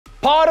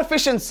Power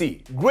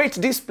efficiency, great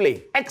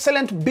display,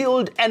 excellent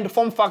build and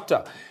form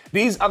factor.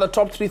 These are the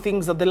top 3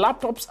 things that the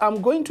laptops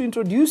I'm going to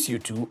introduce you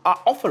to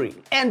are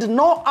offering. And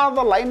no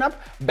other lineup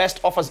best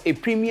offers a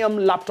premium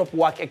laptop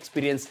work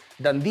experience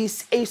than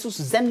these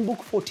ASUS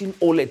Zenbook 14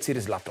 OLED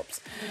series laptops.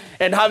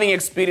 And having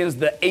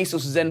experienced the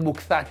ASUS Zenbook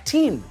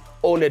 13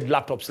 OLED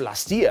laptops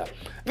last year,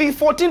 the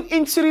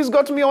 14-inch series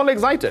got me all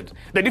excited.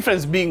 The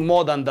difference being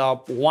more than the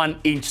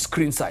 1-inch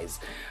screen size.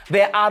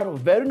 There are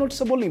very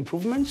noticeable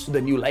improvements to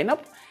the new lineup,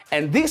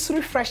 and this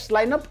refreshed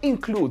lineup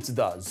includes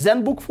the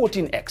Zenbook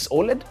 14X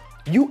OLED,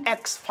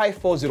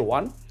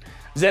 UX5401,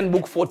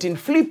 Zenbook 14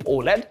 Flip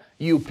OLED,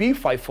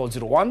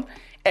 UP5401,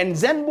 and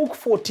Zenbook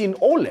 14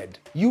 OLED,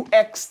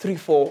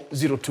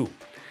 UX3402.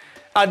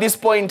 At this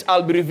point,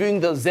 I'll be reviewing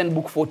the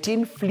Zenbook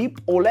 14 Flip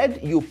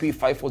OLED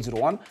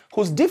UP5401,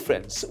 whose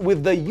difference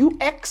with the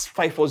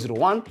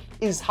UX5401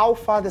 is how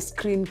far the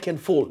screen can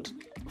fold,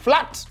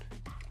 flat,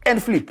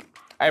 and flip.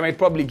 I might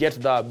probably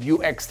get the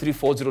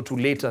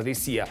UX3402 later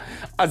this year,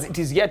 as it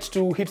is yet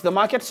to hit the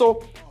market,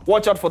 so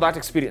watch out for that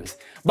experience.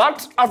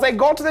 But as I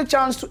got the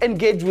chance to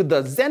engage with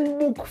the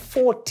Zenbook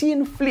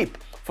 14 Flip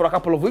for a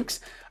couple of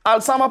weeks,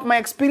 I'll sum up my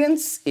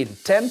experience in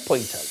 10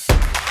 pointers.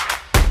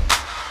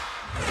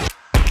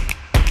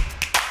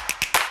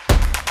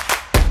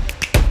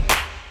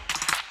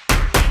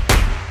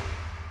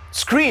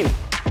 Screen.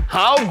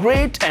 How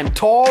great and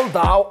tall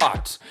thou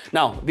art.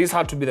 Now, this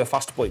had to be the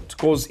first point,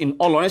 because in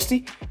all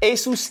honesty,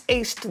 ASUS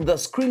aced the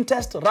screen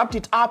test, wrapped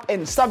it up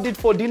and served it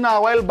for dinner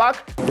a while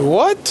back.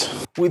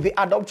 What? With the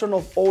adoption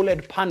of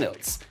OLED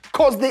panels,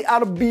 because they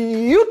are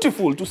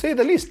beautiful to say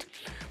the least.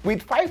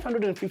 With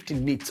 550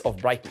 nits of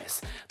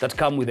brightness that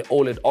come with the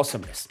OLED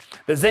Awesomeness,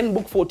 the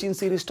Zenbook 14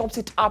 series tops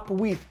it up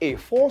with a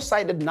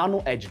 4-sided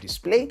nano-edge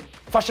display,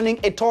 fashioning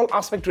a tall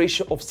aspect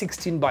ratio of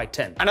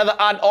 16:10. Another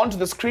add-on to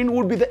the screen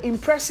would be the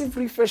impressive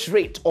refresh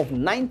rate of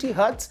 90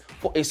 Hz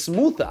for a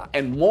smoother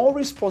and more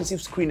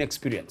responsive screen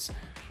experience.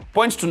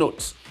 Points to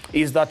note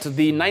is that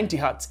the 90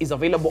 Hz is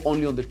available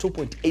only on the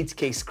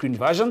 2.8K screen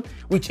version,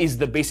 which is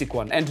the basic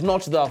one, and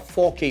not the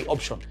 4K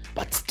option.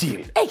 But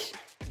still, hey!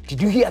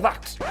 Did you hear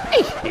that?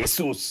 Hey,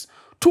 ASUS!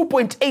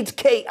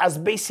 2.8K as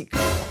basic,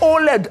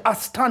 OLED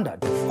as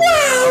standard.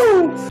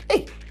 Wow!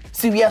 Hey,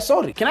 see, we are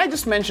sorry. Can I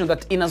just mention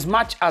that in as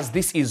much as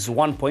this is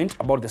 1 point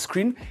about the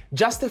screen,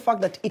 just the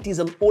fact that it is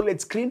an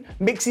OLED screen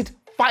makes it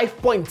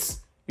 5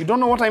 points. You don't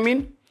know what I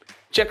mean?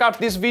 Check out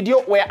this video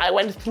where I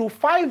went through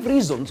 5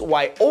 reasons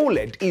why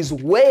OLED is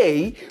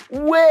way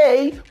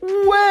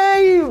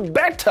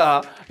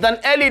better than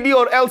LED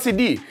or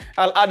LCD.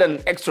 I'll add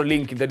an extra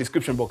link in the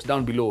description box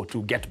down below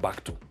to get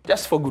back to,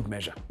 just for good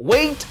measure.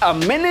 Wait a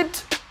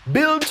minute,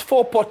 built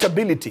for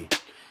portability.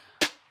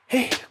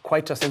 Hey,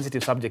 quite a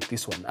sensitive subject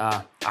this one,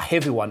 a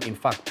heavy one in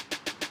fact,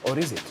 or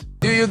is it?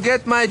 Do you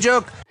get my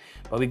joke?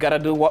 But we gotta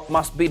do what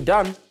must be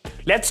done.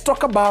 Let's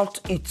talk about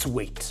its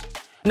weight.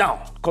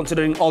 Now,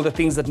 considering all the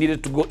things that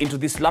needed to go into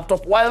this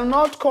laptop while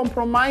not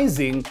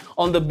compromising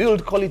on the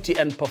build quality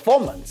and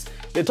performance,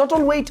 the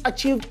total weight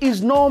achieved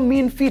is no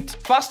mean feat.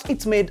 First,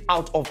 it's made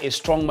out of a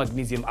strong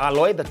magnesium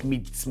alloy that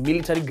meets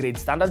military-grade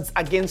standards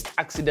against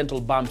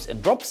accidental bumps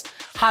and drops,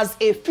 has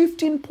a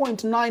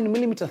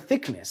 15.9mm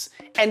thickness,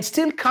 and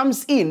still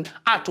comes in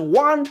at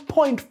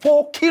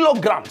 1.4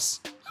 kilograms.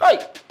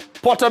 Hey!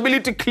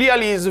 Portability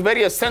clearly is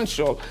very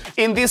essential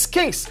in this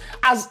case,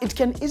 as it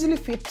can easily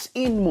fit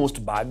in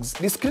most bags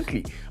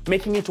discreetly,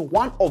 making it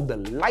one of the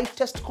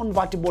lightest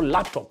convertible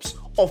laptops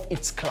of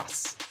its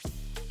class.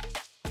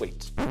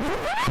 Wait.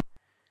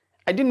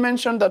 I didn't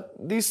mention that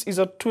this is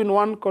a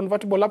 2-in-1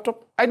 convertible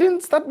laptop. I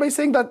didn't start by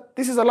saying that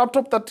this is a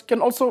laptop that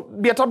can also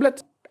be a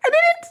tablet. I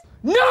didn't!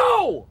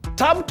 No!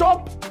 Tab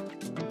top,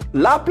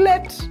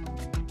 laptop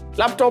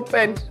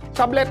and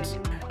tablet.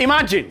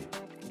 Imagine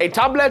a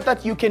tablet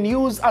that you can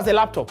use as a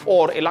laptop,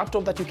 or a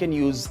laptop that you can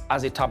use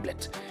as a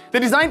tablet. The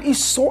design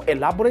is so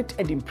elaborate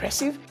and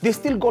impressive, they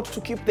still got to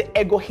keep the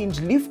Ego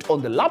hinge lift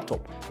on the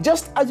laptop,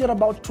 just as you're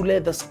about to lay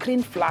the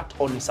screen flat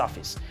on the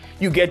surface.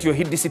 You get your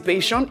heat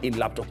dissipation in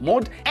laptop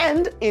mode,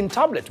 and in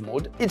tablet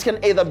mode, it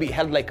can either be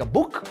held like a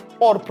book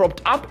or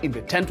propped up in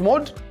the tent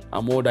mode,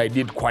 a mode I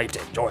did quite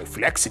enjoy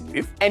flexing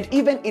with, and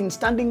even in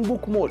standing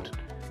book mode.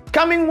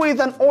 Coming with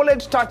an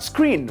OLED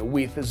touchscreen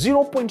with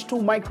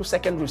 0.2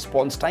 microsecond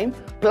response time,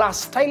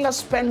 plus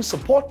stylus pen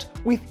support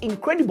with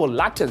incredible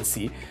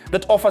latency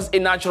that offers a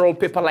natural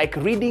paper-like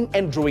reading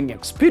and drawing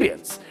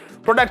experience.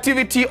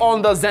 Productivity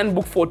on the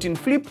Zenbook 14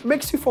 Flip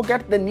makes you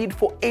forget the need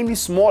for any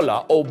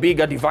smaller or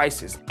bigger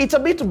devices. It's a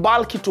bit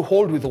bulky to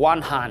hold with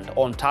one hand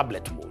on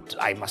tablet mode,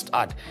 I must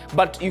add,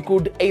 but you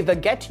could either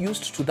get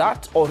used to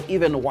that or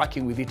even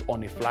working with it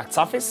on a flat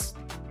surface.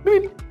 I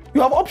mean,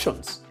 you have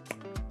options.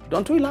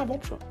 Don't we love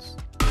options?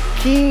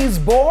 Keys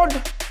board?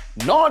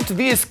 Not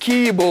this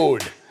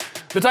keyboard.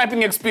 The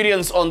typing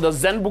experience on the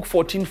Zenbook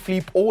 14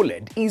 Flip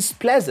OLED is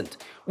pleasant,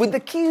 with the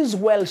keys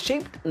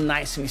well-shaped,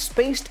 nicely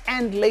spaced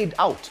and laid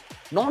out.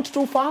 Not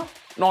too far,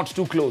 not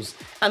too close,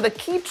 and the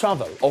key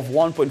travel of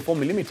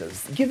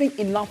 1.4mm, giving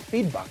enough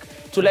feedback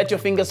to let your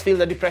fingers feel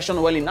the depression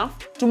well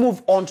enough to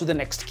move on to the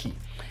next key.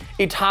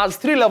 It has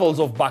 3 levels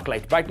of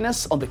backlight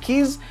brightness on the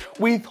keys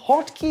with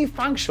hotkey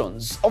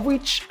functions, of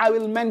which I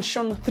will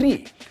mention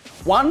 3.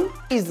 One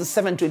is the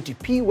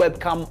 720p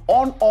webcam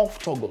on-off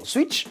toggle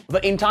switch,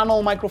 the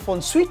internal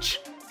microphone switch,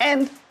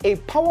 and a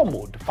power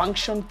mode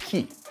function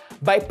key.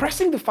 By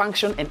pressing the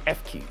function and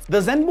F keys, the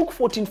Zenbook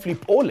 14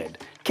 Flip OLED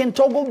can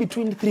toggle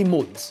between 3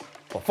 modes: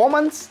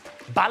 performance,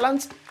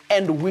 balance,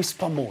 and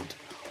whisper mode.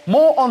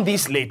 More on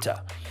this later.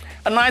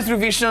 A nice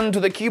revision to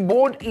the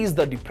keyboard is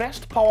the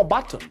depressed power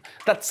button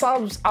that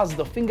serves as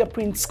the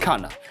fingerprint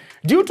scanner.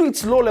 Due to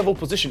its low-level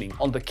positioning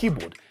on the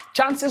keyboard,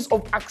 chances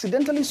of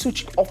accidentally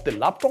switching off the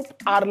laptop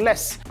are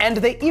less, and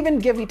they even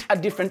gave it a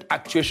different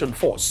actuation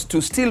force to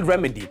still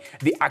remedy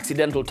the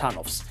accidental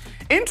turn-offs.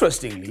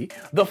 Interestingly,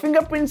 the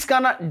fingerprint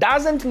scanner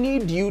doesn't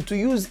need you to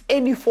use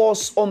any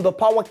force on the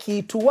power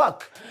key to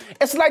work.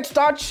 A slight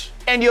touch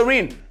and you're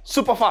in,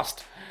 super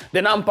fast. The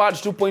numpad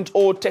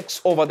 2.0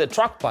 takes over the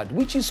trackpad,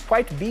 which is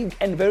quite big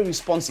and very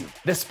responsive.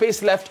 The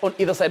space left on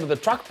either side of the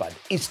trackpad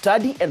is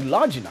sturdy and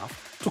large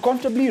enough to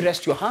comfortably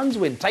rest your hands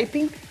when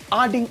typing,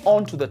 adding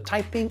on to the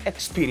typing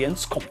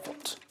experience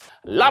comfort.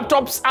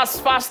 Laptops as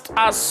fast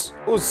as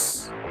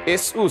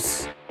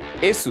ASUS.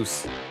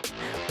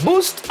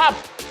 Boost up,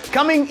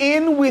 coming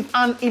in with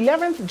an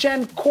 11th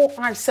Gen Core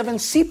i7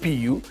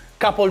 CPU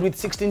coupled with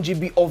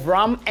 16GB of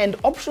RAM and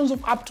options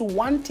of up to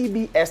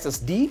 1TB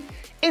SSD,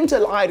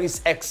 Intel Iris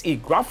Xe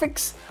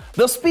graphics.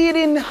 The speed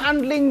in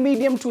handling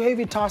medium to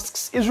heavy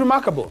tasks is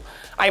remarkable.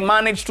 I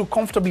managed to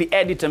comfortably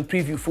edit and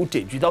preview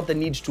footage without the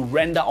need to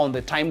render on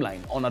the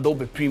timeline on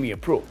Adobe Premiere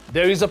Pro.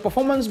 There is a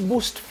performance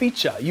boost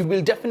feature you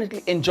will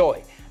definitely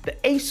enjoy: the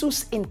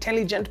ASUS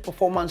Intelligent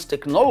Performance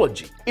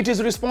Technology. It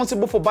is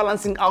responsible for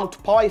balancing out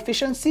power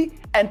efficiency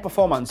and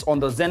performance on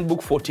the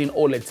Zenbook 14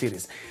 OLED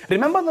series.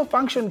 Remember the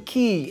function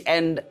key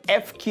and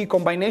F key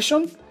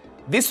combination?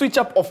 This switch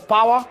up of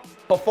power,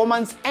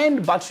 performance,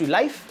 and battery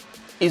life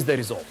is the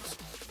result.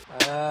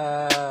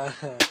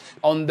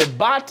 On the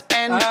back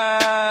end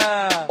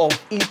of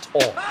it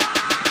all.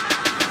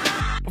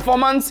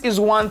 Performance is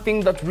one thing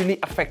that really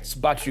affects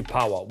battery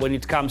power when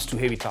it comes to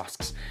heavy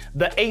tasks.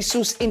 The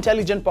ASUS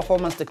Intelligent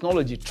Performance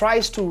Technology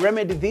tries to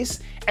remedy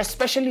this,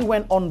 especially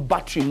when on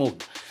battery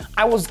mode.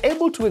 I was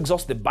able to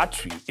exhaust the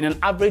battery in an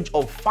average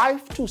of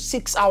 5 to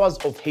 6 hours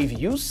of heavy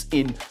use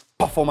in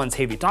performance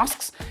heavy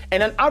tasks,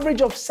 and an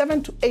average of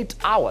 7 to 8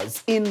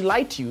 hours in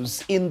light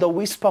use in the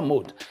whisper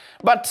mode.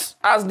 But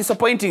as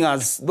disappointing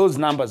as those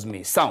numbers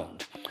may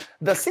sound,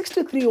 the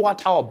 63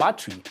 watt-hour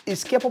battery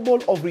is capable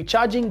of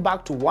recharging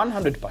back to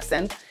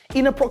 100%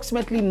 in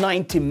approximately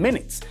 90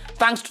 minutes,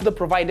 thanks to the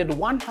provided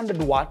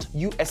 100-watt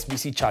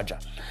USB-C charger.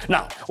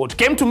 Now, what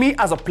came to me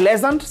as a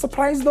pleasant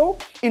surprise though,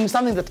 in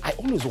something that I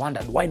always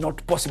wondered why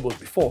not possible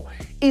before,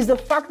 is the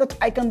fact that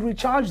I can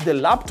recharge the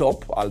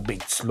laptop,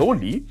 albeit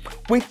slowly,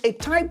 with a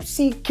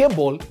Type-C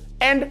cable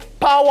and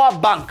power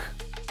bank.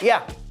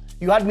 Yeah,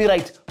 you heard me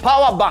right,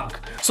 power bank.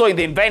 So in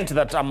the event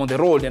that I'm on the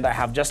road and I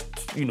have just,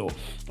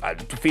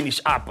 to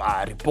finish up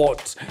a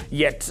report,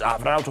 yet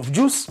I've run out of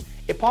juice,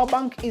 a power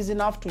bank is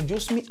enough to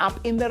juice me up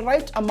in the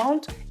right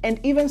amount and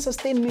even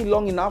sustain me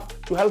long enough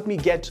to help me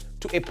get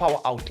to a power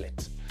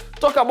outlet.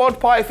 Talk about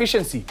power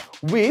efficiency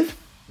with,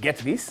 get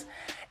this,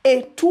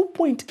 a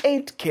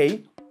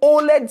 2.8K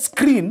OLED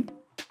screen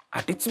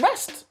at its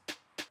best.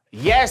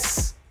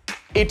 Yes,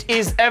 it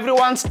is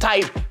everyone's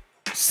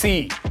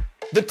Type-C.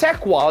 The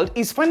tech world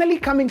is finally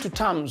coming to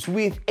terms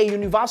with a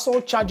universal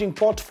charging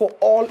port for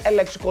all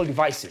electrical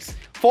devices,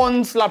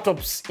 phones,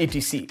 laptops,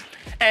 etc.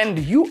 And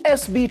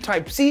USB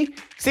Type-C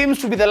seems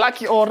to be the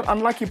lucky or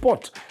unlucky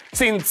port.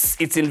 Since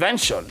its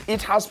invention,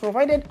 it has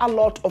provided a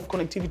lot of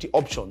connectivity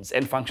options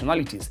and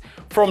functionalities.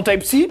 From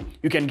Type-C,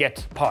 you can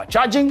get power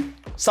charging,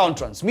 sound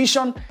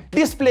transmission,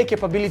 display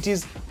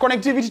capabilities,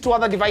 connectivity to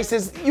other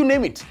devices, you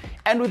name it.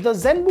 And with the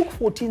Zenbook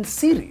 14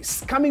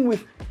 series coming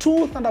with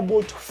 2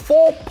 Thunderbolt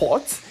 4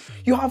 ports,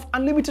 you have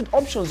unlimited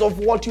options of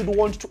what you'd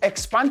want to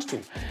expand to.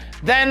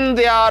 Then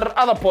there are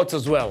other ports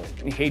as well: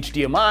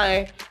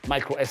 HDMI,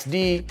 micro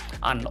SD,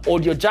 an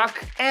audio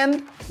jack,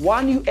 and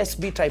one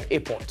USB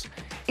Type-A port.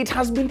 It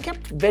has been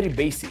kept very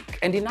basic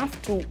and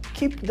enough to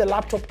keep the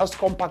laptop as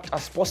compact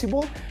as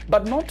possible,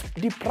 but not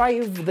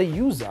deprive the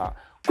user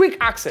quick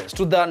access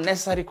to the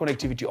necessary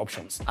connectivity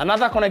options.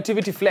 Another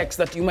connectivity flex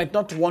that you might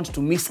not want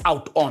to miss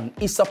out on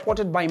is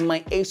supported by my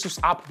ASUS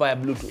app via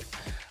Bluetooth.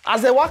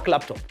 As a work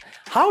laptop,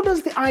 how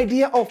does the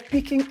idea of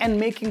picking and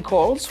making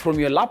calls from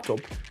your laptop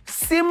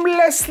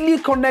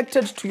seamlessly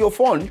connected to your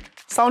phone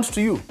sound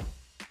to you?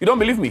 You don't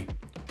believe me?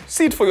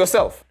 See it for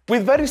yourself.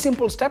 With very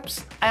simple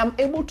steps, I am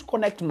able to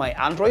connect my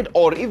Android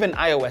or even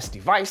iOS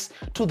device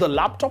to the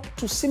laptop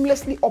to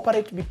seamlessly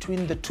operate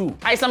between the two.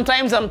 I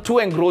sometimes am too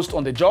engrossed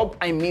on the job,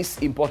 I miss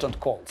important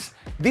calls.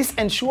 This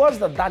ensures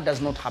that that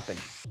does not happen.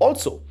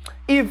 Also,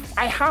 if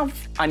I have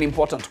an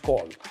important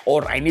call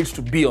or I need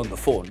to be on the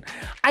phone,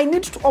 I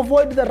need to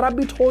avoid the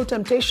rabbit hole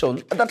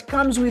temptation that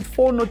comes with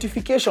phone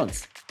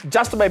notifications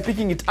just by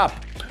picking it up.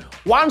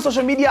 One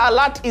social media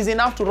alert is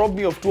enough to rob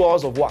me of 2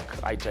 hours of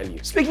work, I tell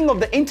you. Speaking of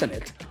the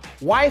internet,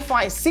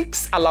 Wi-Fi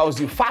 6 allows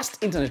you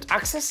fast internet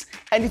access,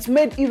 and it's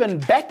made even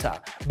better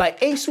by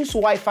ASUS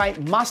Wi-Fi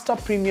Master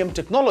Premium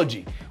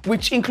technology,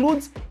 which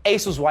includes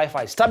ASUS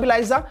Wi-Fi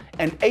Stabilizer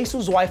and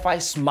ASUS Wi-Fi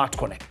Smart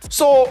Connect.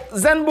 So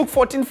Zenbook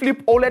 14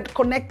 Flip OLED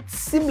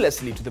connects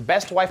seamlessly to the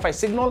best Wi-Fi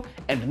signal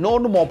and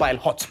non-mobile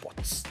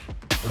hotspots.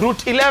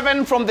 Root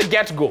 11 from the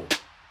get-go.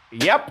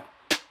 Yep,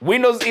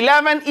 Windows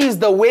 11 is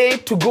the way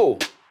to go.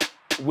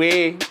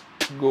 Root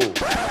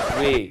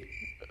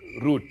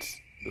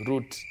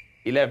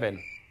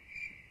 11.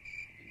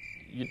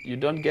 You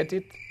don't get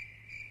it?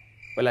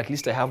 Well, at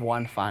least I have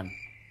one fan.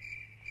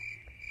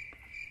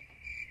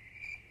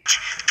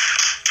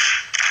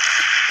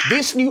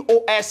 This new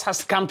OS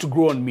has come to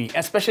grow on me,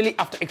 especially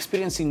after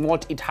experiencing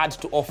what it had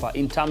to offer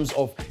in terms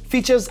of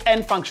features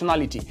and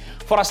functionality.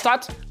 For a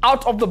start,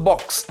 out of the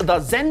box, the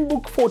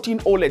Zenbook 14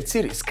 OLED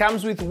series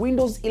comes with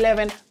Windows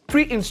 11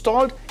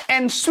 pre-installed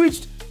and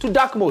switched to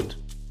dark mode.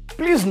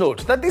 Please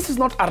note that this is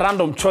not a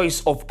random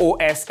choice of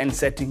OS and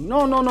setting.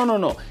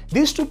 No.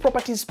 These two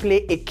properties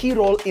play a key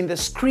role in the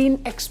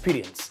screen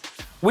experience.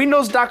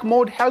 Windows Dark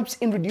Mode helps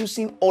in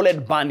reducing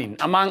OLED burn-in,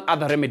 among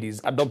other remedies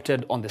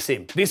adopted on the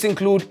same. These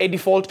include a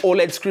default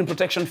OLED screen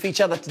protection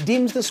feature that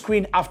dims the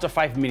screen after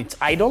 5 minutes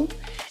idle,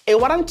 a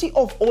warranty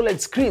of OLED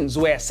screens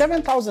where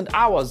 7,000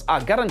 hours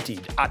are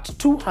guaranteed at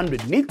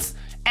 200 nits,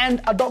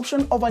 and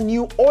adoption of a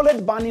new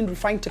OLED burn-in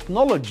refined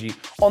technology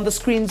on the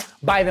screens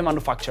by the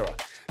manufacturer.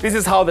 This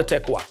is how the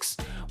tech works.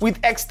 With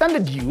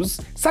extended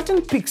use,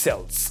 certain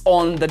pixels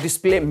on the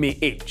display may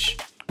age,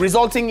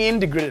 resulting in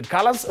degraded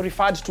colors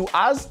referred to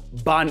as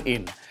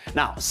burn-in.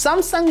 Now,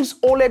 Samsung's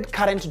OLED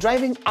current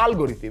driving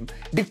algorithm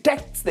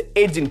detects the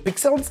aging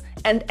pixels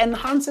and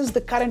enhances the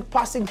current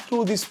passing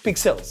through these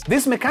pixels.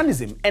 This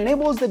mechanism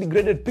enables the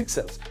degraded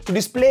pixels to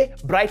display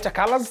brighter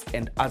colors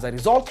and, as a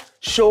result,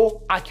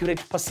 show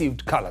accurate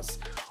perceived colors.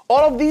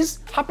 All of this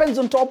happens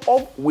on top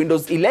of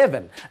Windows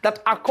 11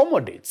 that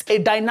accommodates a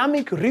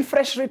dynamic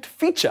refresh rate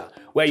feature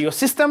where your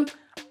system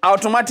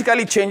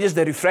automatically changes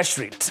the refresh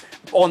rate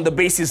on the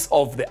basis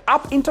of the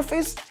app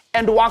interface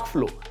and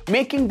workflow,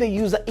 making the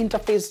user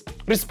interface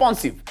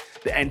responsive.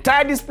 The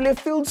entire display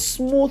feels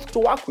smooth to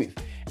work with,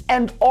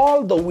 and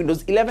all the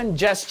Windows 11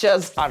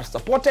 gestures are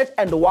supported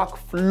and work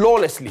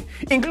flawlessly,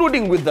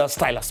 including with the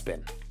stylus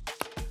pen.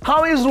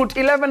 How is Root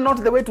 11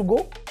 not the way to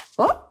go?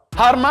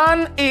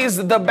 Harman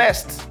is the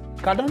best.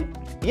 Pardon?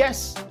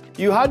 Yes,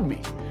 you heard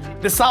me.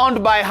 The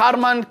sound by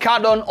Harman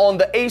Kardon on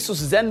the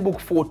ASUS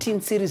Zenbook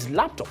 14 series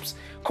laptops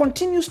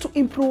continues to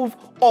improve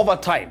over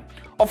time.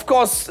 Of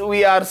course,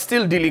 we are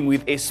still dealing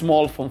with a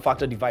small form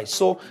factor device,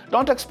 so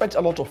don't expect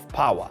a lot of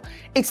power.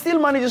 It still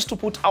manages to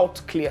put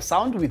out clear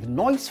sound with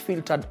noise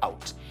filtered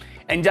out.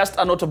 And just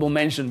a notable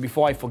mention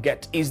before I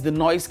forget is the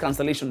noise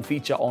cancellation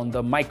feature on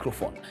the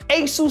microphone.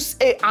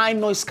 ASUS AI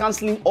noise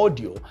cancelling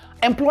audio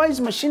employs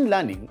machine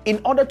learning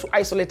in order to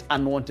isolate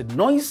unwanted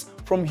noise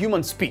from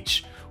human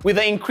speech. With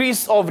the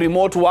increase of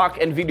remote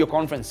work and video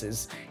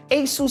conferences,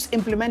 ASUS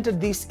implemented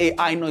this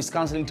AI noise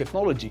cancelling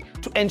technology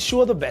to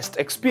ensure the best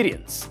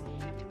experience.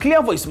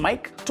 Clear voice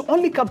mic to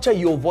only capture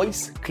your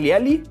voice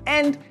clearly,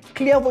 and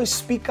clear voice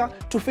speaker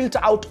to filter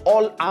out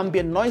all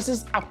ambient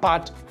noises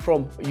apart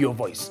from your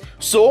voice.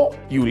 So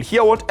you'll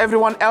hear what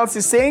everyone else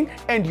is saying,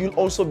 and you'll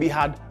also be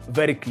heard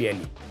very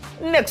clearly.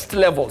 Next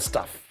level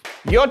stuff.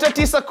 Yote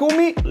tisa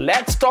kumi,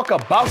 let's talk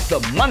about the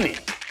money.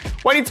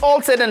 When it's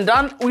all said and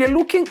done, we are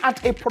looking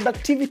at a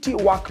productivity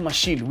work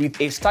machine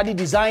with a sturdy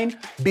design,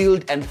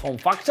 build and form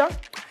factor,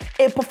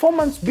 a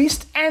performance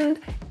beast, and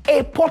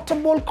a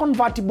portable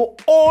convertible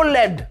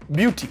OLED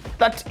beauty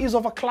that is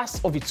of a class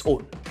of its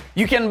own.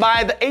 You can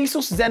buy the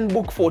ASUS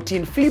Zenbook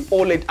 14 Flip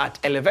OLED at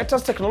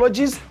Elevetus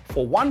Technologies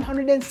for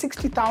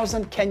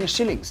 160,000 Kenya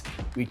shillings,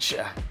 which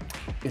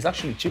is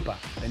actually cheaper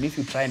than if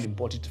you try and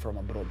import it from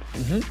abroad.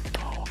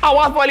 A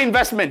worthwhile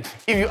investment,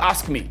 if you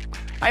ask me.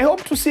 I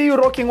hope to see you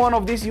rocking one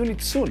of these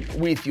units soon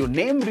with your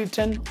name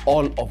written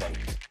all over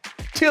it.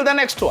 Till the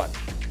next one,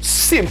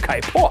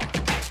 Simkai Poa.